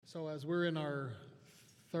So as we're in our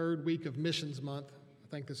third week of Missions Month, I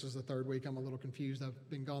think this is the third week, I'm a little confused, I've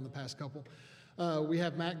been gone the past couple. We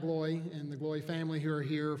have Matt Glawe and the Glawe family who are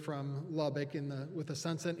here from Lubbock with the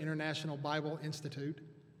Sunset International Bible Institute.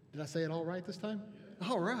 Did I say it all right this time?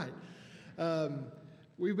 All right.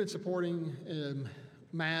 We've been supporting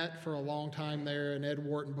Matt for a long time there, and Ed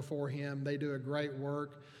Wharton before him. They do a great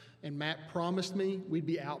work, and Matt promised me we'd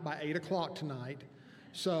be out by 8 o'clock tonight.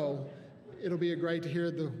 So it'll be great to hear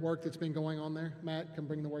the work that's been going on there. Matt, come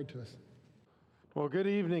bring the word to us. Well, good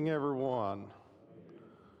evening, everyone.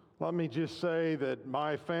 Let me just say that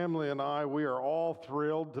my family and I, we are all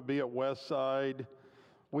thrilled to be at Westside.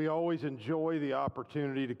 We always enjoy the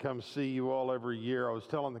opportunity to come see you all every year. I was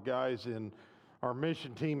telling the guys in our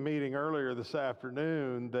mission team meeting earlier this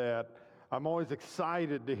afternoon that I'm always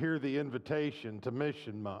excited to hear the invitation to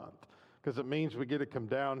Mission Month, because it means we get to come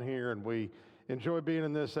down here and we enjoy being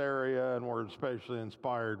in this area, and we're especially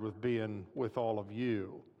inspired with being with all of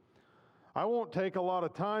you. I won't take a lot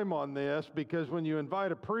of time on this, because when you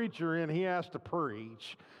invite a preacher in, he has to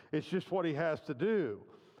preach. It's just what he has to do.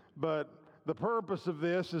 But the purpose of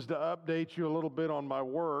this is to update you a little bit on my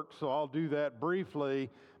work, so I'll do that briefly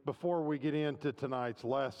before we get into tonight's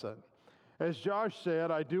lesson. As Josh said,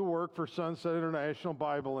 I do work for Sunset International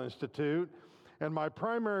Bible Institute, and my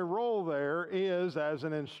primary role there is as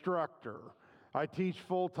an instructor. I teach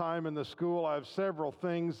full-time in the school. I have several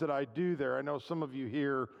things that I do there. I know some of you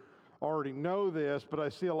here already know this, but I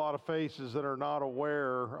see a lot of faces that are not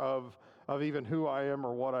aware of even who I am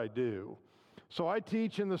or what I do. So I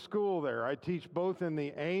teach in the school there. I teach both in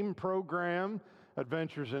the AIM program,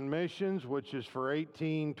 Adventures in Missions, which is for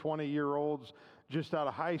 18, 20-year-olds just out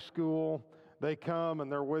of high school. They come and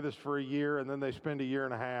they're with us for a year, and then they spend a year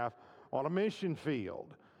and a half on a mission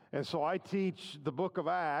field. And so I teach the book of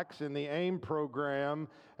Acts in the AIM program,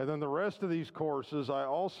 and then the rest of these courses I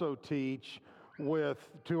also teach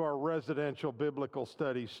to our residential biblical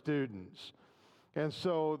studies students. And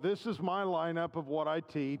so this is my lineup of what I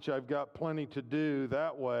teach. I've got plenty to do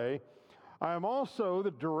that way. I am also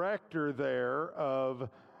the director there of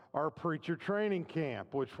our preacher training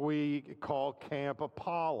camp, which we call Camp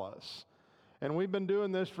Apollos. And we've been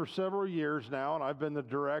doing this for several years now, and I've been the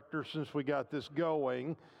director since we got this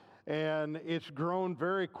going, and it's grown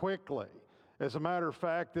very quickly. As a matter of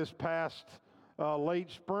fact, this past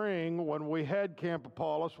late spring, when we had Camp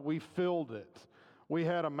Apollos, we filled it. We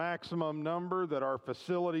had a maximum number that our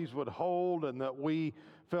facilities would hold and that we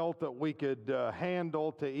felt that we could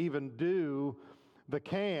handle to even do the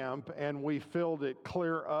camp, and we filled it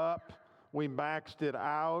clear up. We maxed it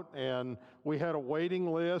out, and we had a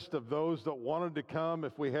waiting list of those that wanted to come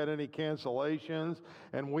if we had any cancellations,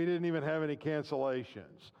 and we didn't even have any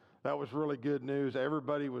cancellations. That was really good news.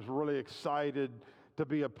 Everybody was really excited to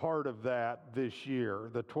be a part of that this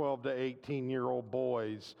year, the 12 to 18-year-old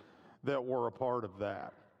boys that were a part of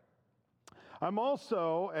that. I'm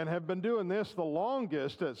also, and have been doing this the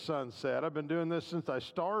longest at Sunset, I've been doing this since I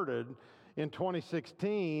started in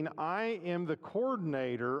 2016, I am the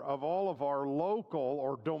coordinator of all of our local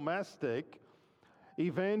or domestic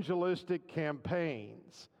evangelistic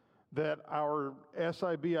campaigns that our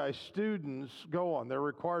SIBI students go on. They're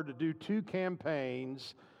required to do 2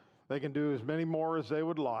 campaigns. They can do as many more as they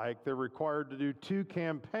would like. They're required to do 2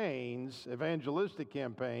 campaigns, evangelistic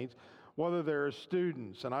campaigns, whether they're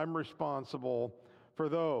students, and I'm responsible for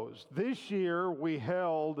those. This year, we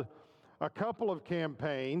held a couple of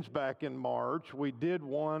campaigns back in March. We did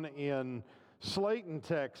one in Slayton,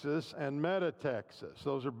 Texas, and Meta, Texas.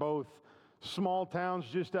 Those are both small towns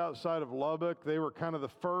just outside of Lubbock. They were kind of the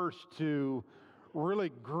first to really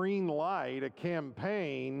green light a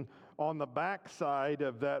campaign on the backside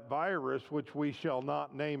of that virus, which we shall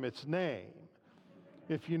not name its name,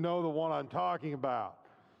 if you know the one I'm talking about.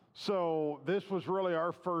 So this was really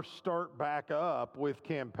our first start back up with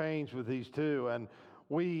campaigns with these two, and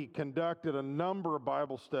we conducted a number of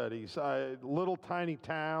Bible studies, little tiny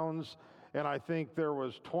towns, and I think there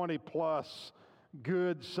was 20 plus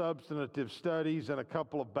good substantive studies and a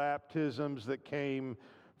couple of baptisms that came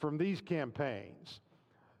from these campaigns.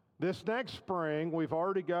 This next spring, we've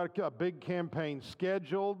already got a big campaign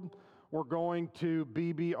scheduled. We're going to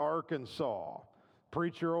Beebe, Arkansas.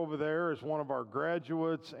 Preacher over there is one of our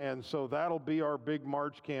graduates, and so that'll be our big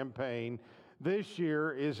March campaign. This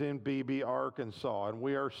year is in Beebe, Arkansas, and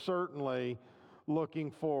we are certainly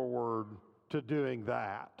looking forward to doing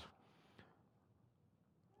that.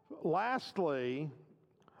 Lastly,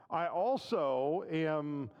 I also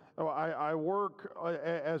I work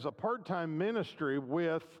as a part-time ministry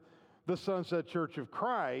with the Sunset Church of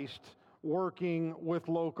Christ, working with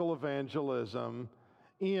local evangelism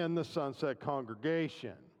in the Sunset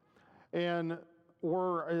congregation. And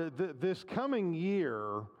this coming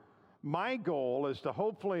year, my goal is to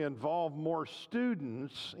hopefully involve more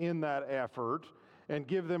students in that effort and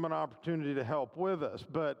give them an opportunity to help with us.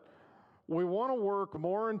 But we want to work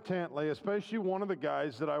more intently, especially one of the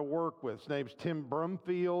guys that I work with. His name's Tim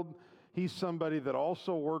Brumfield. He's somebody that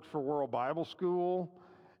also works for World Bible School.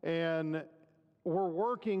 And we're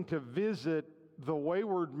working to visit the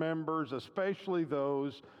wayward members, especially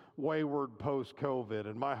those wayward post-COVID.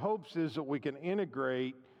 And my hopes is that we can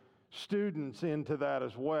integrate students into that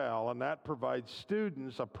as well, and that provides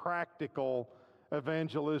students a practical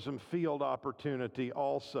evangelism field opportunity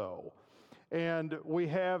also. And we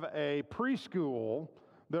have a preschool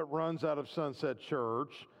that runs out of Sunset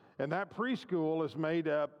Church, and that preschool is made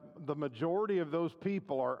up, the majority of those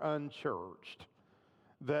people are unchurched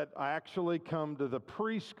that actually come to the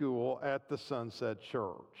preschool at the Sunset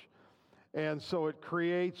Church. And so it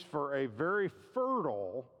creates for a very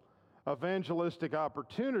fertile evangelistic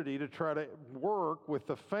opportunity to try to work with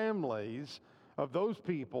the families of those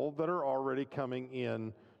people that are already coming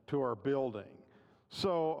in to our building.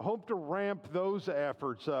 So hope to ramp those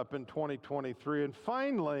efforts up in 2023. And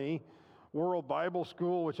finally, World Bible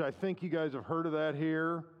School, which I think you guys have heard of that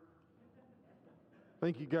here. I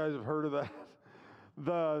think you guys have heard of that.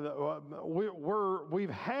 We've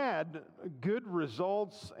had good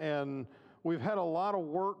results, and we've had a lot of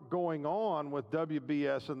work going on with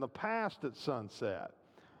WBS in the past at Sunset.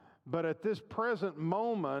 But at this present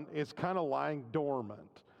moment, it's kind of lying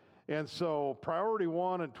dormant. And so priority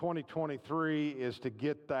one in 2023 is to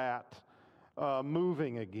get that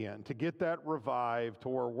moving again, to get that revived to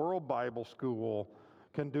where World Bible School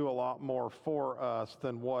can do a lot more for us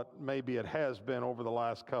than what maybe it has been over the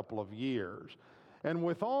last couple of years. And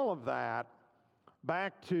with all of that,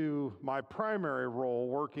 back to my primary role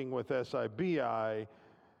working with SIBI,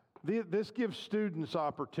 this gives students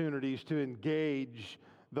opportunities to engage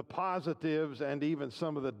the positives and even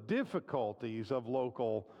some of the difficulties of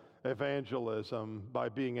local evangelism by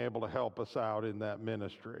being able to help us out in that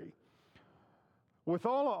ministry. With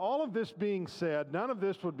all of this being said, none of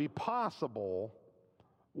this would be possible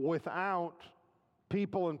without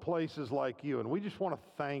people in places like you. And we just want to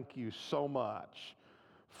thank you so much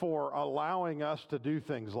for allowing us to do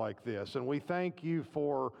things like this. And we thank you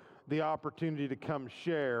for the opportunity to come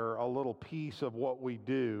share a little piece of what we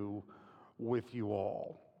do with you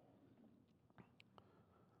all.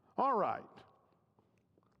 All right.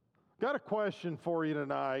 Got a question for you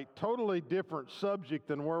tonight, totally different subject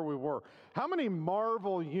than where we were. How many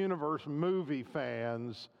Marvel Universe movie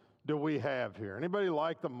fans do we have here? Anybody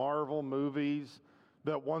like the Marvel movies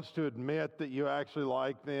that wants to admit that you actually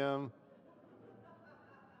like them?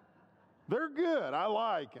 They're good. I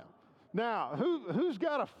like them. Now, who's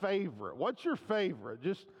got a favorite? What's your favorite?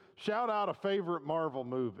 Just shout out a favorite Marvel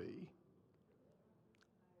movie.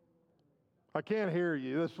 I can't hear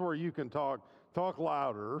you. This is where you can talk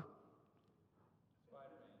louder.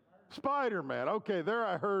 Spider-Man. Okay, there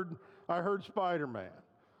I heard Spider-Man.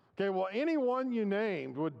 Okay, well, anyone you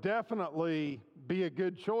named would definitely be a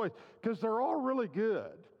good choice because they're all really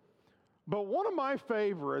good. But one of my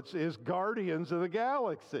favorites is Guardians of the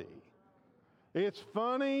Galaxy. It's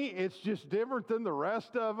funny. It's just different than the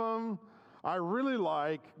rest of them. I really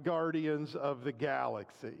like Guardians of the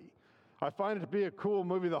Galaxy. I find it to be a cool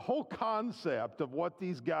movie. The whole concept of what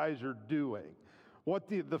these guys are doing,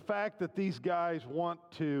 the fact that these guys want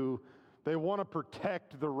to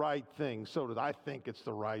protect the right thing. So I think it's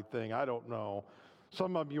the right thing. I don't know.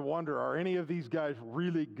 Some of you wonder, are any of these guys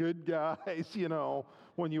really good guys,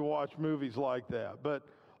 when you watch movies like that? But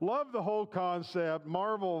love the whole concept.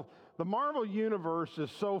 The Marvel Universe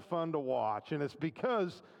is so fun to watch, and it's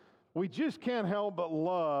because we just can't help but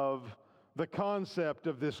love the concept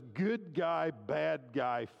of this good guy, bad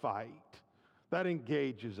guy fight. That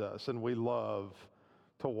engages us, and we love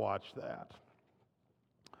to watch that.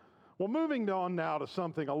 Well, moving on now to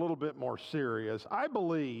something a little bit more serious. I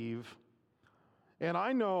believe, and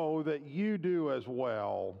I know that you do as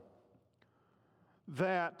well,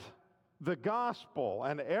 that the gospel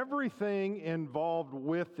and everything involved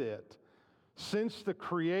with it since the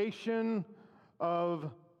creation of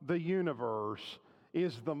the universe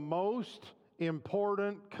is the most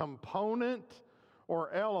important component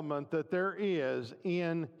or element that there is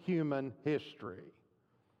in human history.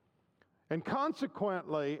 And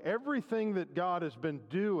consequently, everything that God has been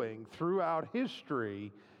doing throughout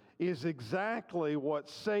history is exactly what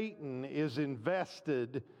Satan is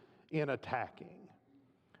invested in attacking.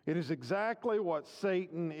 It is exactly what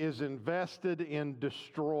Satan is invested in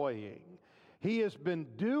destroying. He has been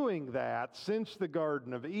doing that since the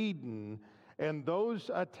Garden of Eden, and those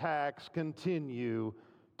attacks continue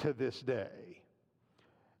to this day.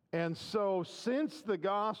 And so, since the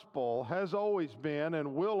gospel has always been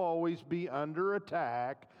and will always be under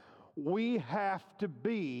attack, we have to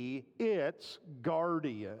be its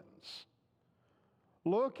guardians.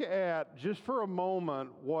 Look at, just for a moment,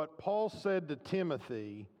 what Paul said to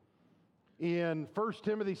Timothy in 1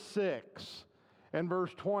 Timothy 6 and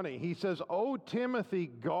verse 20. He says, "O Timothy,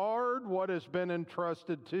 guard what has been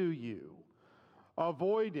entrusted to you,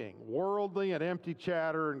 avoiding worldly and empty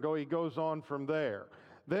chatter," and he goes on from there.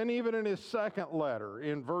 Then even in his second letter,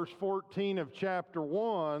 in verse 14 of chapter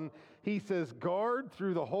 1, he says, "Guard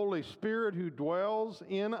through the Holy Spirit who dwells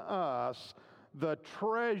in us the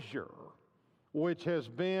treasure which has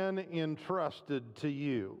been entrusted to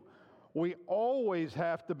you." We always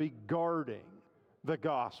have to be guarding the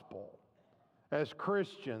gospel. As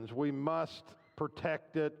Christians, we must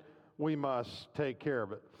protect it. We must take care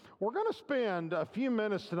of it. We're going to spend a few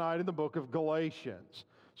minutes tonight in the book of Galatians.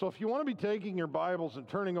 So if you want to be taking your Bibles and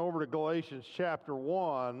turning over to Galatians chapter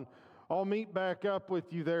 1, I'll meet back up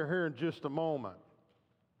with you there here in just a moment.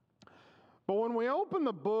 But when we open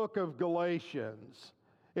the book of Galatians,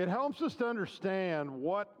 it helps us to understand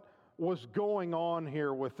what was going on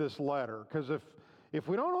here with this letter. Because if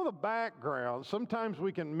we don't know the background, sometimes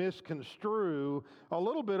we can misconstrue a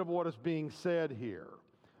little bit of what is being said here.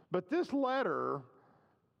 But this letter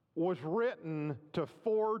was written to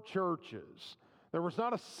 4 churches. There was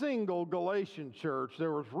not a single Galatian church.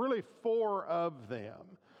 There was really 4 of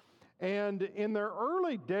them. And in their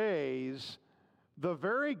early days, the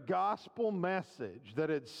very gospel message that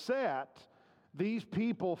had set these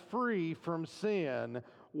people free from sin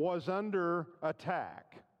was under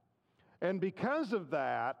attack. And because of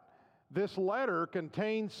that, this letter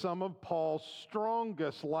contains some of Paul's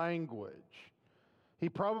strongest language. He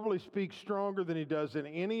probably speaks stronger than he does in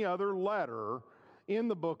any other letter in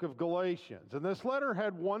the book of Galatians. And this letter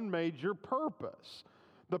had one major purpose.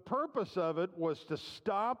 The purpose of it was to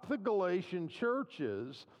stop the Galatian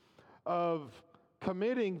churches of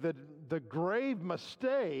committing the grave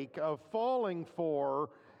mistake of falling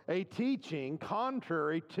for a teaching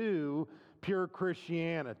contrary to pure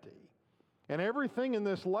Christianity. And everything in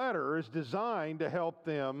this letter is designed to help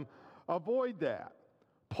them avoid that.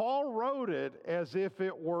 Paul wrote it as if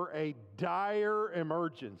it were a dire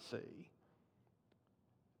emergency.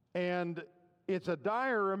 And it's a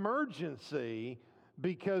dire emergency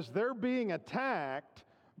because they're being attacked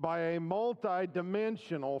by a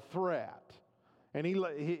multidimensional threat. And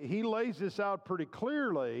he lays this out pretty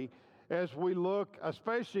clearly as we look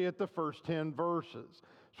especially at the first 10 verses.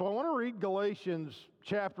 So I want to read Galatians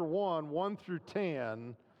chapter 1, 1 through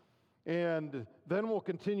 10, and then we'll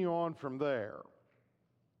continue on from there.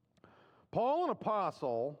 Paul, an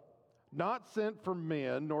apostle, not sent from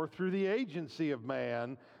men, nor through the agency of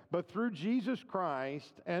man, but through Jesus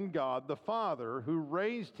Christ and God the Father, who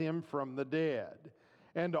raised him from the dead,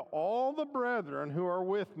 and to all the brethren who are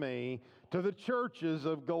with me, to the churches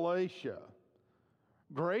of Galatia.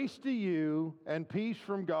 Grace to you and peace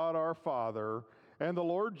from God our Father and the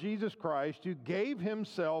Lord Jesus Christ, who gave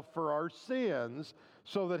himself for our sins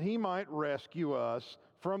so that he might rescue us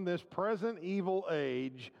from this present evil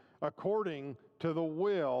age, according to the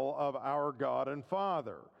will of our God and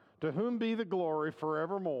Father, to whom be the glory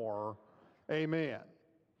forevermore. Amen.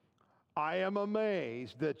 I am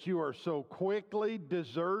amazed that you are so quickly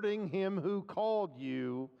deserting him who called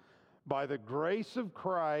you by the grace of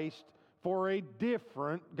Christ for a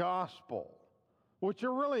different gospel, which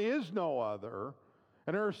there really is no other.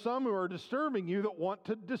 And there are some who are disturbing you that want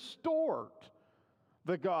to distort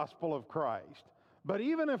the gospel of Christ. But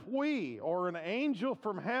even if we or an angel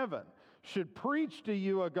from heaven should preach to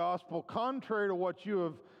you a gospel contrary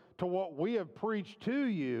to what we have preached to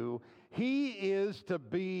you, he is to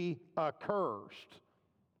be accursed.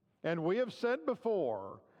 And we have said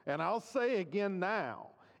before, and I'll say again now,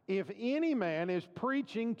 if any man is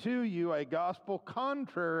preaching to you a gospel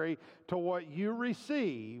contrary to what you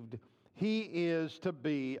received, he is to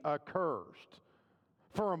be accursed.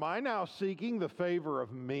 For am I now seeking the favor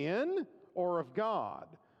of men or of God?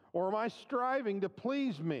 Or am I striving to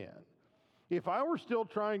please men? If I were still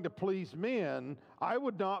trying to please men, I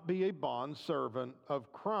would not be a bondservant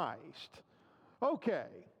of Christ. Okay,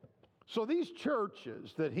 so these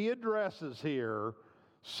churches that he addresses here,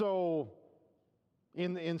 so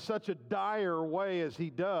in such a dire way as he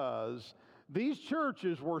does, these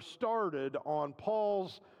churches were started on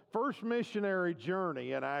Paul's first missionary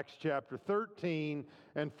journey in Acts chapter 13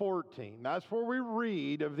 and 14. That's where we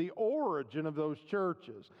read of the origin of those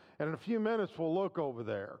churches. And in a few minutes we'll look over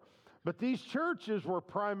there. But these churches were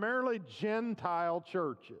primarily Gentile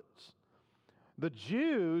churches. The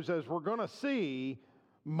Jews, as we're going to see,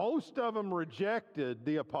 Most of them rejected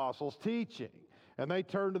the apostles' teaching, and they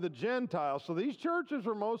turned to the Gentiles. So these churches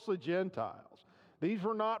were mostly Gentiles. These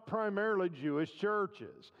were not primarily Jewish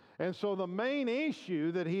churches. And so the main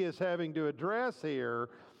issue that he is having to address here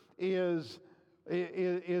is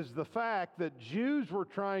the fact that Jews were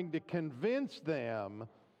trying to convince them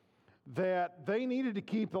that they needed to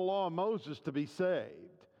keep the law of Moses to be saved.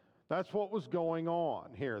 That's what was going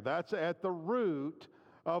on here. That's at the root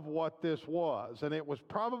of what this was. And it was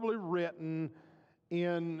probably written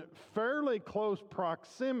in fairly close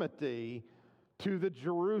proximity to the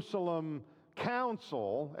Jerusalem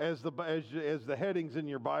Council, as the headings in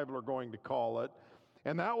your Bible are going to call it.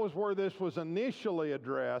 And that was where this was initially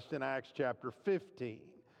addressed in Acts chapter 15,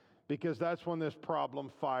 because that's when this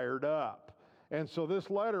problem fired up. And so this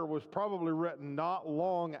letter was probably written not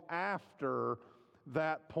long after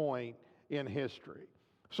that point in history.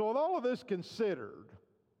 So with all of this considered,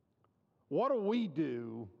 what do we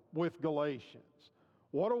do with Galatians?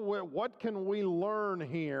 What can we learn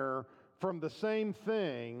here from the same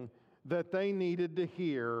thing that they needed to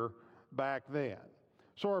hear back then?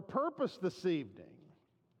 So our purpose this evening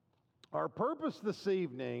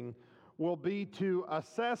will be to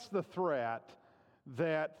assess the threat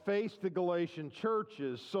that faced the Galatian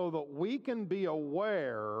churches so that we can be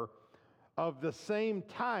aware of the same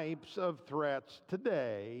types of threats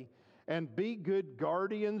today and be good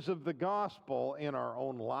guardians of the gospel in our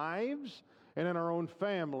own lives and in our own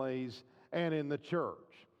families and in the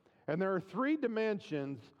church. And there are three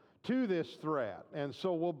dimensions to this threat. And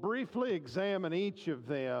so we'll briefly examine each of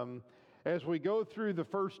them as we go through the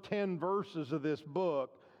first 10 verses of this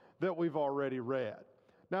book that we've already read.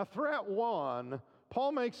 Now, threat one,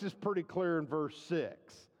 Paul makes this pretty clear in verse 6.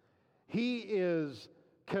 He is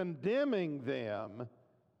condemning them,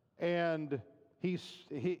 and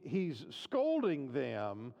he's scolding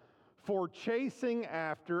them for chasing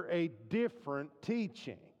after a different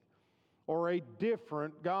teaching or a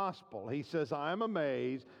different gospel. He says, I am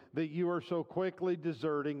amazed that you are so quickly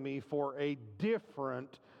deserting me for a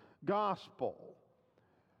different gospel.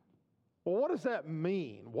 Well, what does that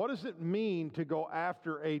mean? What does it mean to go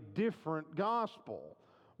after a different gospel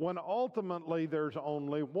when ultimately there's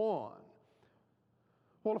only one?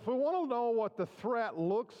 Well, if we want to know what the threat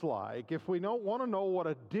looks like, if we don't want to know what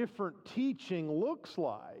a different teaching looks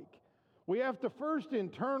like, we have to first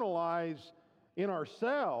internalize in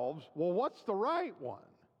ourselves, well, what's the right one?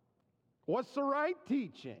 What's the right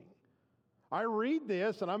teaching? I read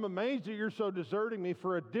this and I'm amazed that you're so deserting me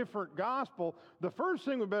for a different gospel. The first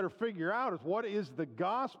thing we better figure out is what is the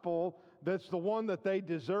gospel that's the one that they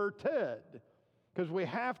deserted? Because we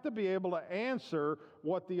have to be able to answer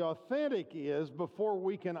what the authentic is before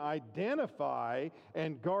we can identify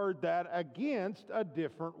and guard that against a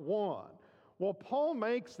different one. Well, Paul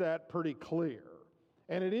makes that pretty clear,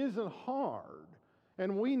 and it isn't hard.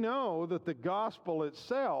 And we know that the gospel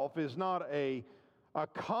itself is not a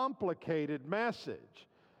complicated message.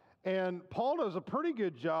 And Paul does a pretty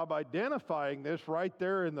good job identifying this right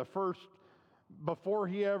there in the first,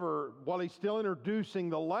 while he's still introducing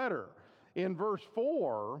the letter. In verse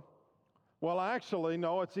 4, well, actually,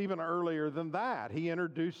 no, it's even earlier than that. He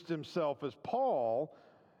introduced himself as Paul,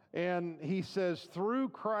 and he says, through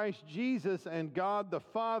Christ Jesus and God the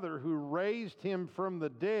Father who raised him from the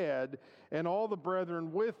dead, and all the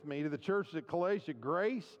brethren with me, to the church at Galatia,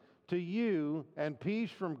 grace to you and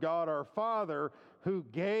peace from God our Father, who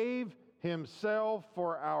gave himself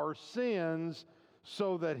for our sins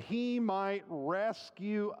so that he might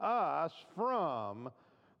rescue us from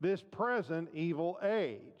this present evil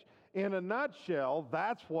age. In a nutshell,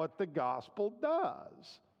 that's what the gospel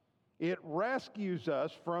does. It rescues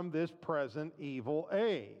us from this present evil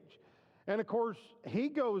age. And of course, he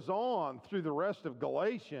goes on through the rest of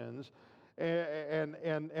Galatians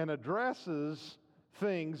and addresses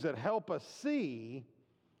things that help us see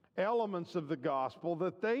elements of the gospel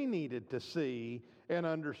that they needed to see and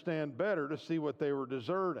understand better to see what they were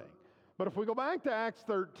deserting. But if we go back to Acts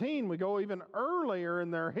 13, we go even earlier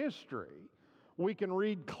in their history, we can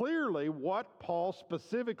read clearly what Paul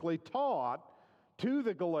specifically taught to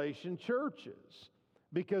the Galatian churches.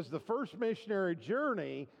 Because the first missionary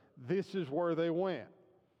journey, this is where they went.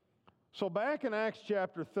 So back in Acts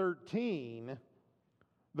chapter 13,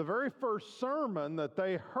 the very first sermon that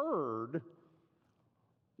they heard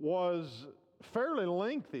was fairly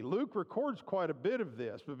lengthy. Luke records quite a bit of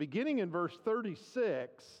this, but beginning in verse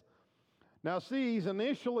 36, now see, he's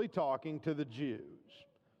initially talking to the Jews.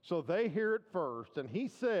 So they hear it first, and he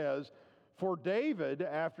says, for David,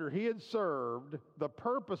 after he had served the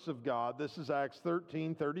purpose of God, this is Acts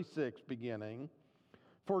 13:36 beginning,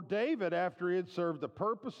 For David, after he had served the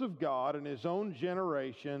purpose of God in his own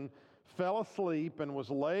generation, fell asleep and was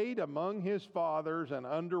laid among his fathers and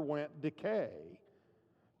underwent decay.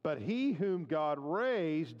 But he whom God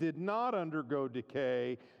raised did not undergo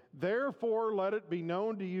decay. Therefore, let it be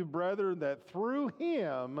known to you, brethren, that through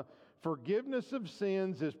him forgiveness of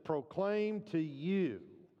sins is proclaimed to you.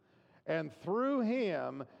 And through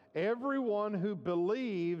him, everyone who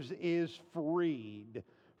believes is freed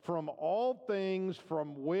from all things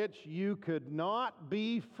from which you could not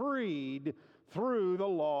be freed through the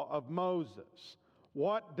law of Moses.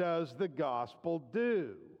 What does the gospel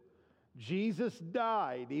do? Jesus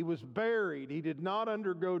died. He was buried. He did not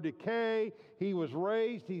undergo decay. He was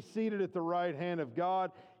raised. He's seated at the right hand of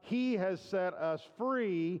God. He has set us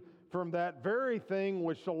free from that very thing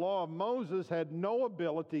which the law of Moses had no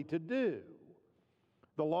ability to do.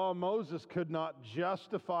 The law of Moses could not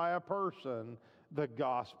justify a person. The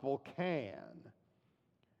gospel can.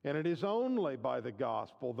 And it is only by the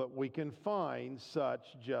gospel that we can find such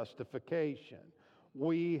justification.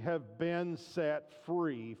 We have been set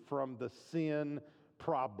free from the sin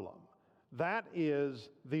problem. That is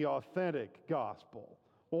the authentic gospel.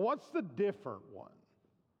 Well, what's the different one?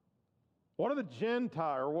 What are the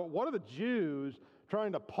Gentiles, what are the Jews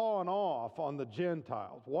trying to pawn off on the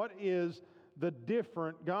Gentiles? What is the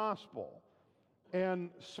different gospel? And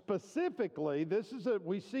specifically,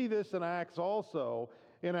 we see this in Acts also,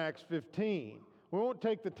 in Acts 15. We won't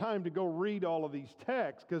take the time to go read all of these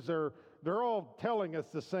texts because they're all telling us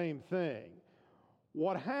the same thing.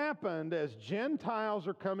 What happened as Gentiles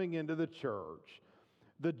are coming into the church,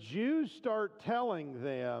 the Jews start telling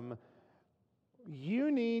them,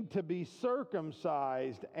 you need to be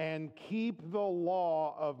circumcised and keep the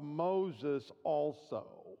law of Moses also.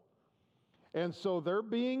 And so they're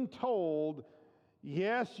being told,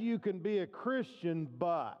 yes, you can be a Christian,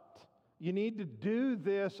 but you need to do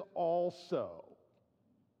this also.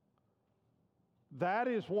 That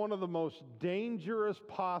is one of the most dangerous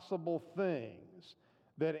possible things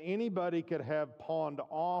that anybody could have pawned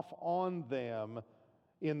off on them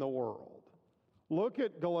in the world. Look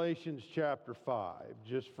at Galatians chapter 5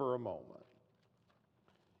 just for a moment.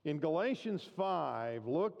 In Galatians 5,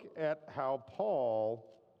 look at how Paul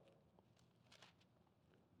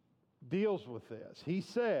deals with this. He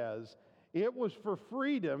says, it was for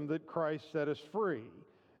freedom that Christ set us free.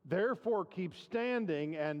 Therefore keep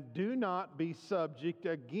standing and do not be subject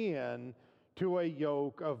again to a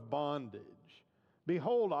yoke of bondage.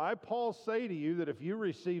 Behold, I, Paul, say to you that if you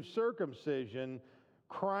receive circumcision,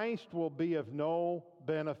 Christ will be of no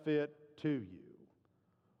benefit to you.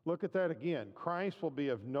 Look at that again. Christ will be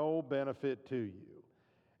of no benefit to you.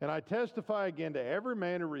 And I testify again to every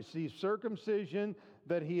man who receives circumcision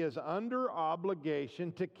that he is under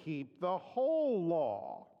obligation to keep the whole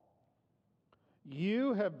law.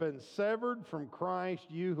 You have been severed from Christ,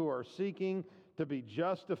 you who are seeking to be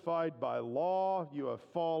justified by law. You have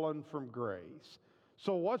fallen from grace.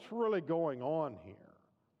 So what's really going on here?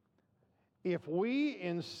 If we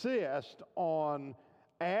insist on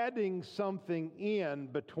adding something in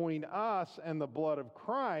between us and the blood of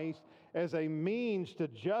Christ as a means to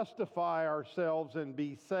justify ourselves and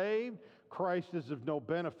be saved, Christ is of no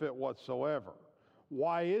benefit whatsoever.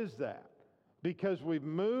 Why is that? Because we've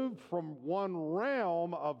moved from one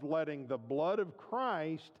realm of letting the blood of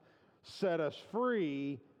Christ set us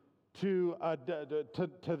free to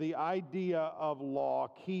the idea of law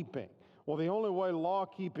keeping. Well, the only way law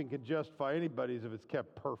keeping can justify anybody is if it's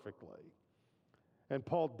kept perfectly. And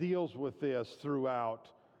Paul deals with this throughout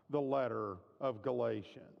the letter of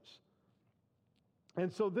Galatians.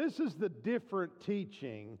 And so this is the different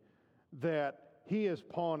teaching that he is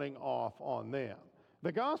pawning off on them.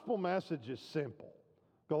 The gospel message is simple.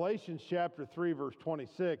 Galatians chapter 3, verse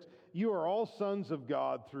 26, you are all sons of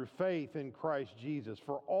God through faith in Christ Jesus.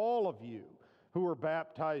 For all of you who are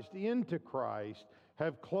baptized into Christ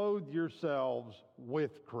have clothed yourselves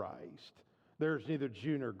with Christ. There's neither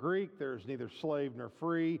Jew nor Greek, there's neither slave nor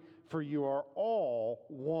free, for you are all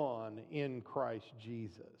one in Christ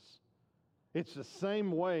Jesus. It's the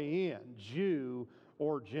same way in, Jew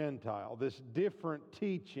or Gentile. This different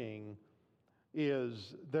teaching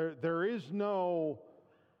is, there is no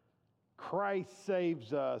Christ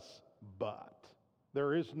saves us, but.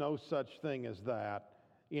 There is no such thing as that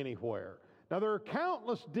anywhere. Now, there are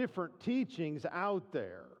countless different teachings out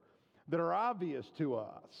there that are obvious to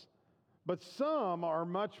us, but some are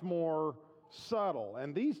much more subtle.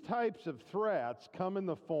 And these types of threats come in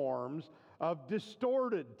the forms of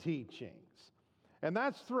distorted teachings. And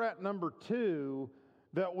that's threat number 2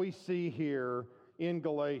 that we see here in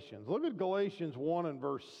Galatians. Look at Galatians 1 and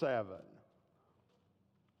verse 7.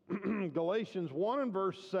 in Galatians 1 and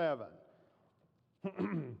verse 7.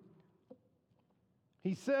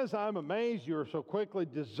 He says, I'm amazed you are so quickly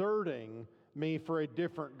deserting me for a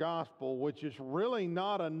different gospel, which is really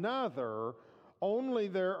not another, only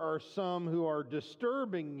there are some who are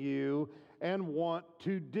disturbing you and want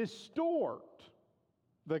to distort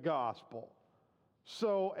the gospel.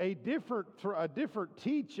 So a different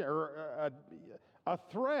teacher, a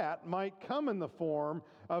threat might come in the form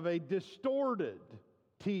of a distorted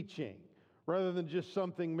teaching rather than just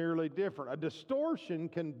something merely different. A distortion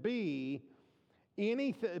can be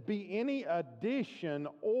any addition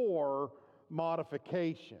or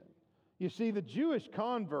modification. You see, the Jewish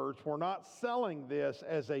converts were not selling this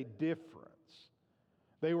as a difference.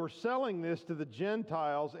 They were selling this to the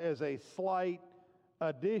Gentiles as a slight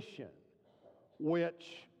addition,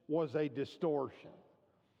 which was a distortion.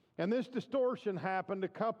 And this distortion happened a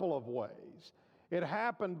couple of ways. It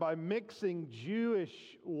happened by mixing Jewish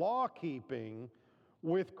law-keeping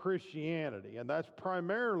with Christianity, and that's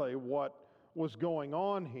primarily what was going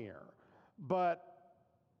on here. But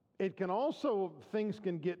it can also, things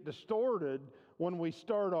can get distorted when we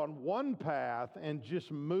start on one path and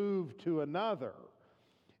just move to another.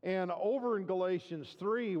 And over in Galatians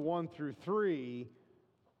 3, 1 through 3,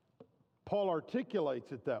 Paul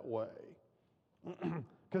articulates it that way.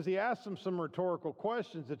 Because he asks them some rhetorical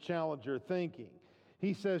questions to challenge their thinking.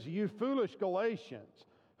 He says, you foolish Galatians,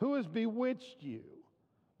 who has bewitched you?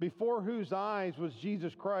 Before whose eyes was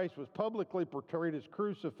Jesus Christ was publicly portrayed as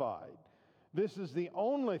crucified? This is the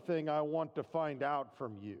only thing I want to find out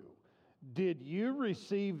from you. Did you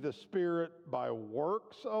receive the Spirit by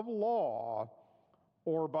works of law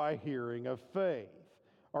or by hearing of faith?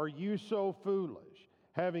 Are you so foolish?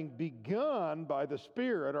 Having begun by the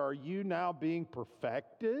Spirit, are you now being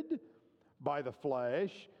perfected by the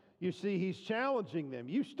flesh? You see, he's challenging them.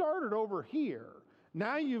 You started over here.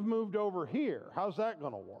 Now you've moved over here. How's that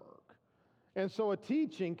going to work? And so a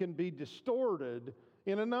teaching can be distorted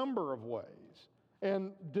in a number of ways.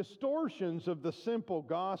 And distortions of the simple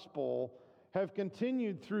gospel have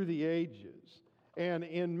continued through the ages. And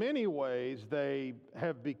in many ways, they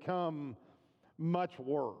have become much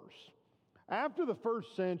worse. After the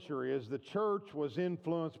first century, as the church was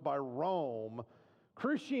influenced by Rome,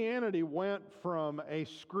 Christianity went from a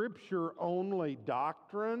scripture-only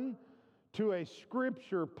doctrine to a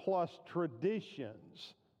scripture plus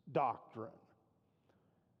traditions doctrine.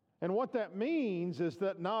 And what that means is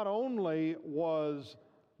that not only was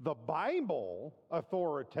the Bible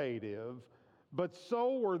authoritative, but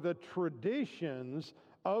so were the traditions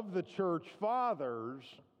of the church fathers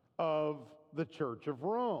of the Church of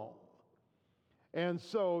Rome. And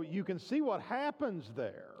so you can see what happens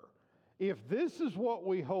there. If this is what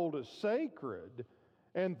we hold as sacred,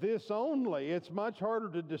 and this only, it's much harder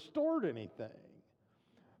to distort anything.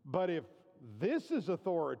 But if this is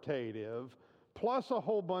authoritative, plus a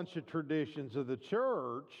whole bunch of traditions of the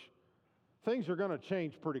church, things are going to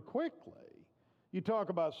change pretty quickly. You talk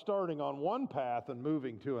about starting on one path and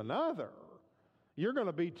moving to another. You're going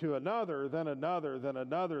to be to another, then another, then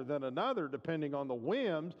another, then another, depending on the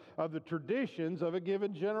whims of the traditions of a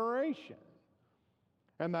given generation.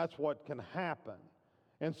 And that's what can happen.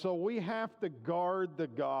 And so we have to guard the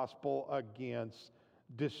gospel against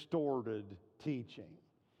distorted teaching.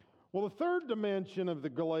 Well, the third dimension of the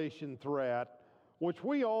Galatian threat, which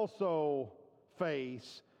we also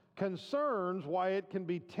face, concerns why it can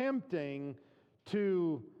be tempting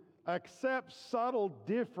to accept subtle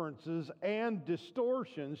differences and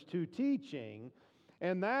distortions to teaching,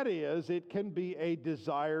 and that is, it can be a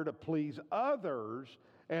desire to please others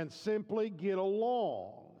and simply get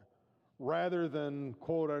along rather than,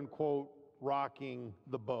 quote unquote, rocking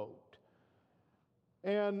the boat.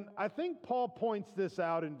 And I think Paul points this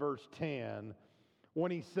out in verse 10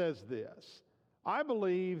 when he says this. I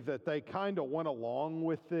believe that they kind of went along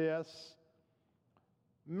with this,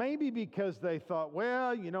 maybe because they thought,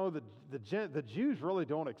 well, you know, the Jews really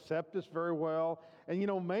don't accept us very well, and you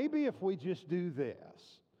know, maybe if we just do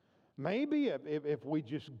this, maybe if we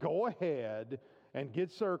just go ahead and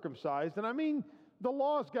get circumcised, and I mean, the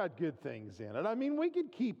law's got good things in it. I mean, we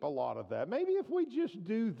could keep a lot of that. Maybe if we just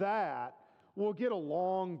do that, we'll get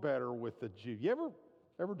along better with the Jew. You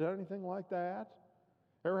ever done anything like that?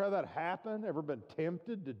 Ever had that happen? Ever been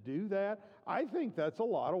tempted to do that? I think that's a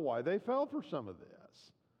lot of why they fell for some of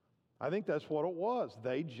this. I think that's what it was.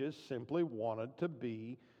 They just simply wanted to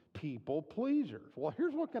be people pleasers. Well,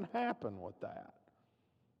 here's what can happen with that.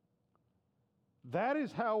 That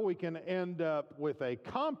is how we can end up with a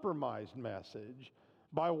compromised message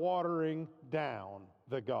by watering down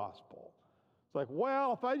the gospel. It's like,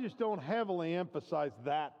 well, if I just don't heavily emphasize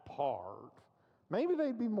that part, maybe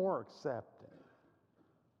they'd be more accepting.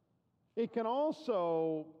 It can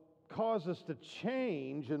also cause us to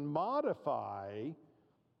change and modify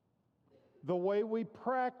the way we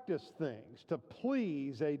practice things to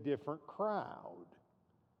please a different crowd.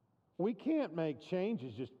 We can't make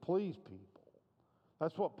changes just please people.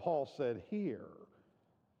 That's what Paul said here.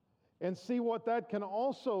 And see, what that can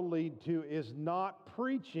also lead to is not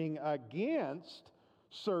preaching against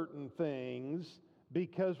certain things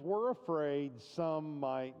because we're afraid some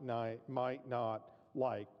might not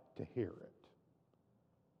like to hear it.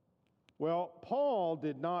 Well, Paul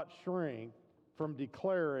did not shrink from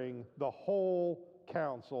declaring the whole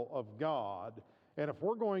counsel of God. And if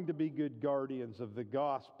we're going to be good guardians of the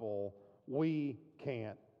gospel, we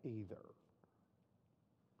can't either.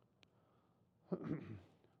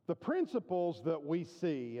 The principles that we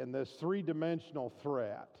see in this three-dimensional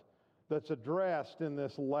threat that's addressed in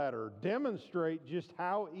this letter demonstrate just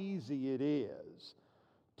how easy it is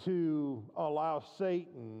to allow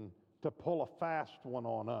Satan to pull a fast one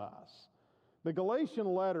on us. The Galatian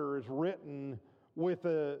letter is written with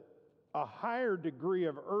a higher degree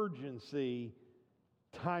of urgency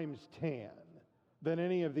times 10 than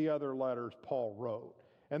any of the other letters Paul wrote.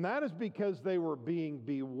 And that is because they were being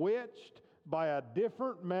bewitched by a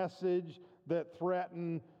different message that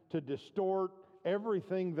threatened to distort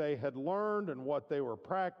everything they had learned and what they were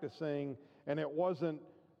practicing. And it wasn't,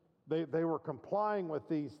 they were complying with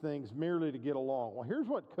these things merely to get along. Well, here's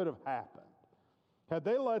what could have happened. Had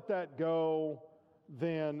they let that go,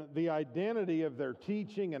 then the identity of their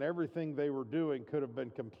teaching and everything they were doing could have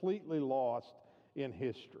been completely lost in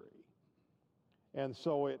history. And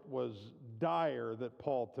so it was dire that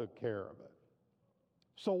Paul took care of it.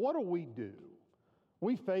 So what do?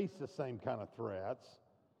 We face the same kind of threats.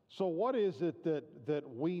 So what is it that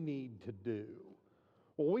we need to do?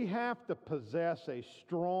 Well, we have to possess a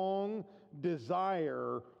strong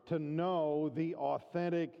desire to know the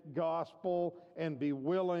authentic gospel and be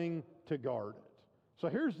willing to guard it. So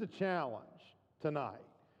here's the challenge tonight.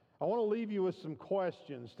 I want to leave you with some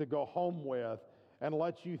questions to go home with and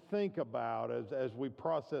let you think about as we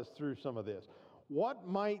process through some of this. What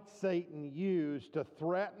might Satan use to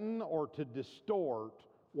threaten or to distort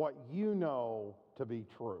what you know to be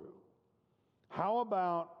true? How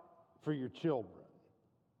about for your children?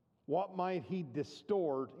 What might he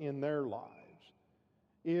distort in their lives?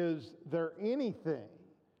 Is there anything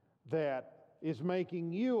that is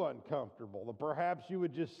making you uncomfortable that perhaps you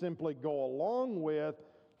would just simply go along with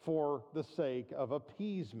for the sake of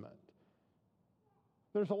appeasement?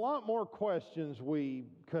 There's a lot more questions we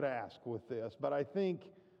could ask with this, but I think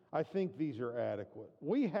these are adequate.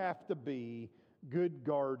 We have to be good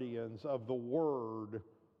guardians of the word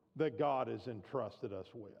that God has entrusted us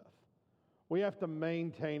with. We have to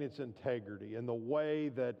maintain its integrity in the way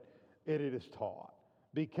that it is taught,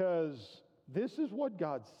 because this is what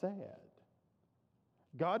God said.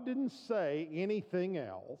 God didn't say anything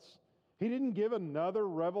else. He didn't give another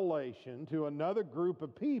revelation to another group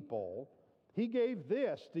of people. He gave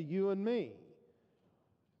this to you and me.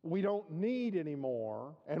 We don't need any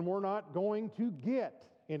more, and we're not going to get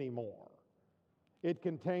any more. It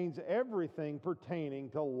contains everything pertaining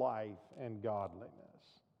to life and godliness.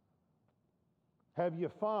 Have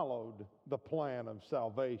you followed the plan of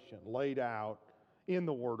salvation laid out in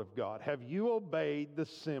the Word of God? Have you obeyed the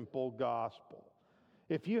simple gospel?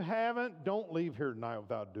 If you haven't, don't leave here tonight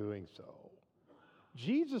without doing so.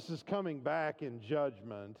 Jesus is coming back in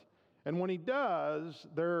judgment, and when he does,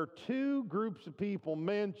 there are two groups of people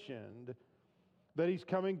mentioned that he's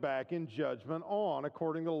coming back in judgment on,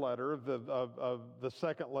 according to the letter of the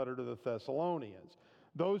second letter to the Thessalonians.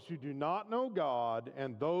 Those who do not know God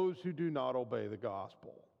and those who do not obey the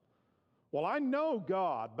gospel. Well, I know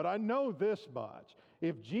God, but I know this much.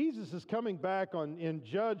 If Jesus is coming back in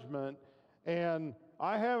judgment and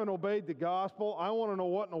I haven't obeyed the gospel, I want to know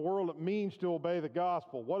what in the world it means to obey the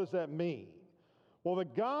gospel. What does that mean? Well, the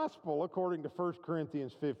gospel, according to 1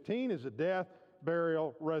 Corinthians 15, is the death,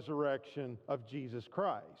 burial, resurrection of Jesus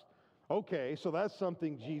Christ. Okay, so that's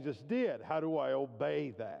something Jesus did. How do I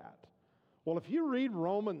obey that? Well, if you read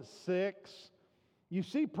Romans 6, you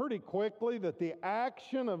see pretty quickly that the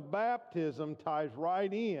action of baptism ties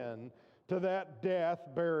right in to that death,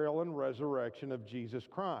 burial, and resurrection of Jesus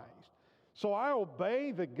Christ. So I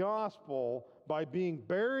obey the gospel by being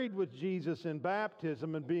buried with Jesus in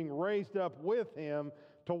baptism and being raised up with him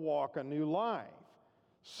to walk a new life.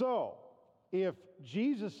 So, if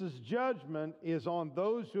Jesus' judgment is on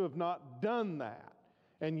those who have not done that,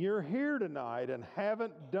 and you're here tonight and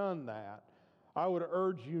haven't done that, I would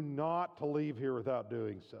urge you not to leave here without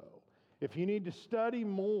doing so. If you need to study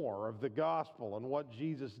more of the gospel and what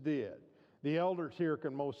Jesus did, The elders here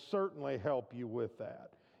can most certainly help you with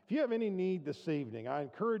that. If you have any need this evening, I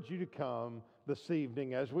encourage you to come this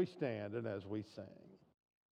evening as we stand and as we sing.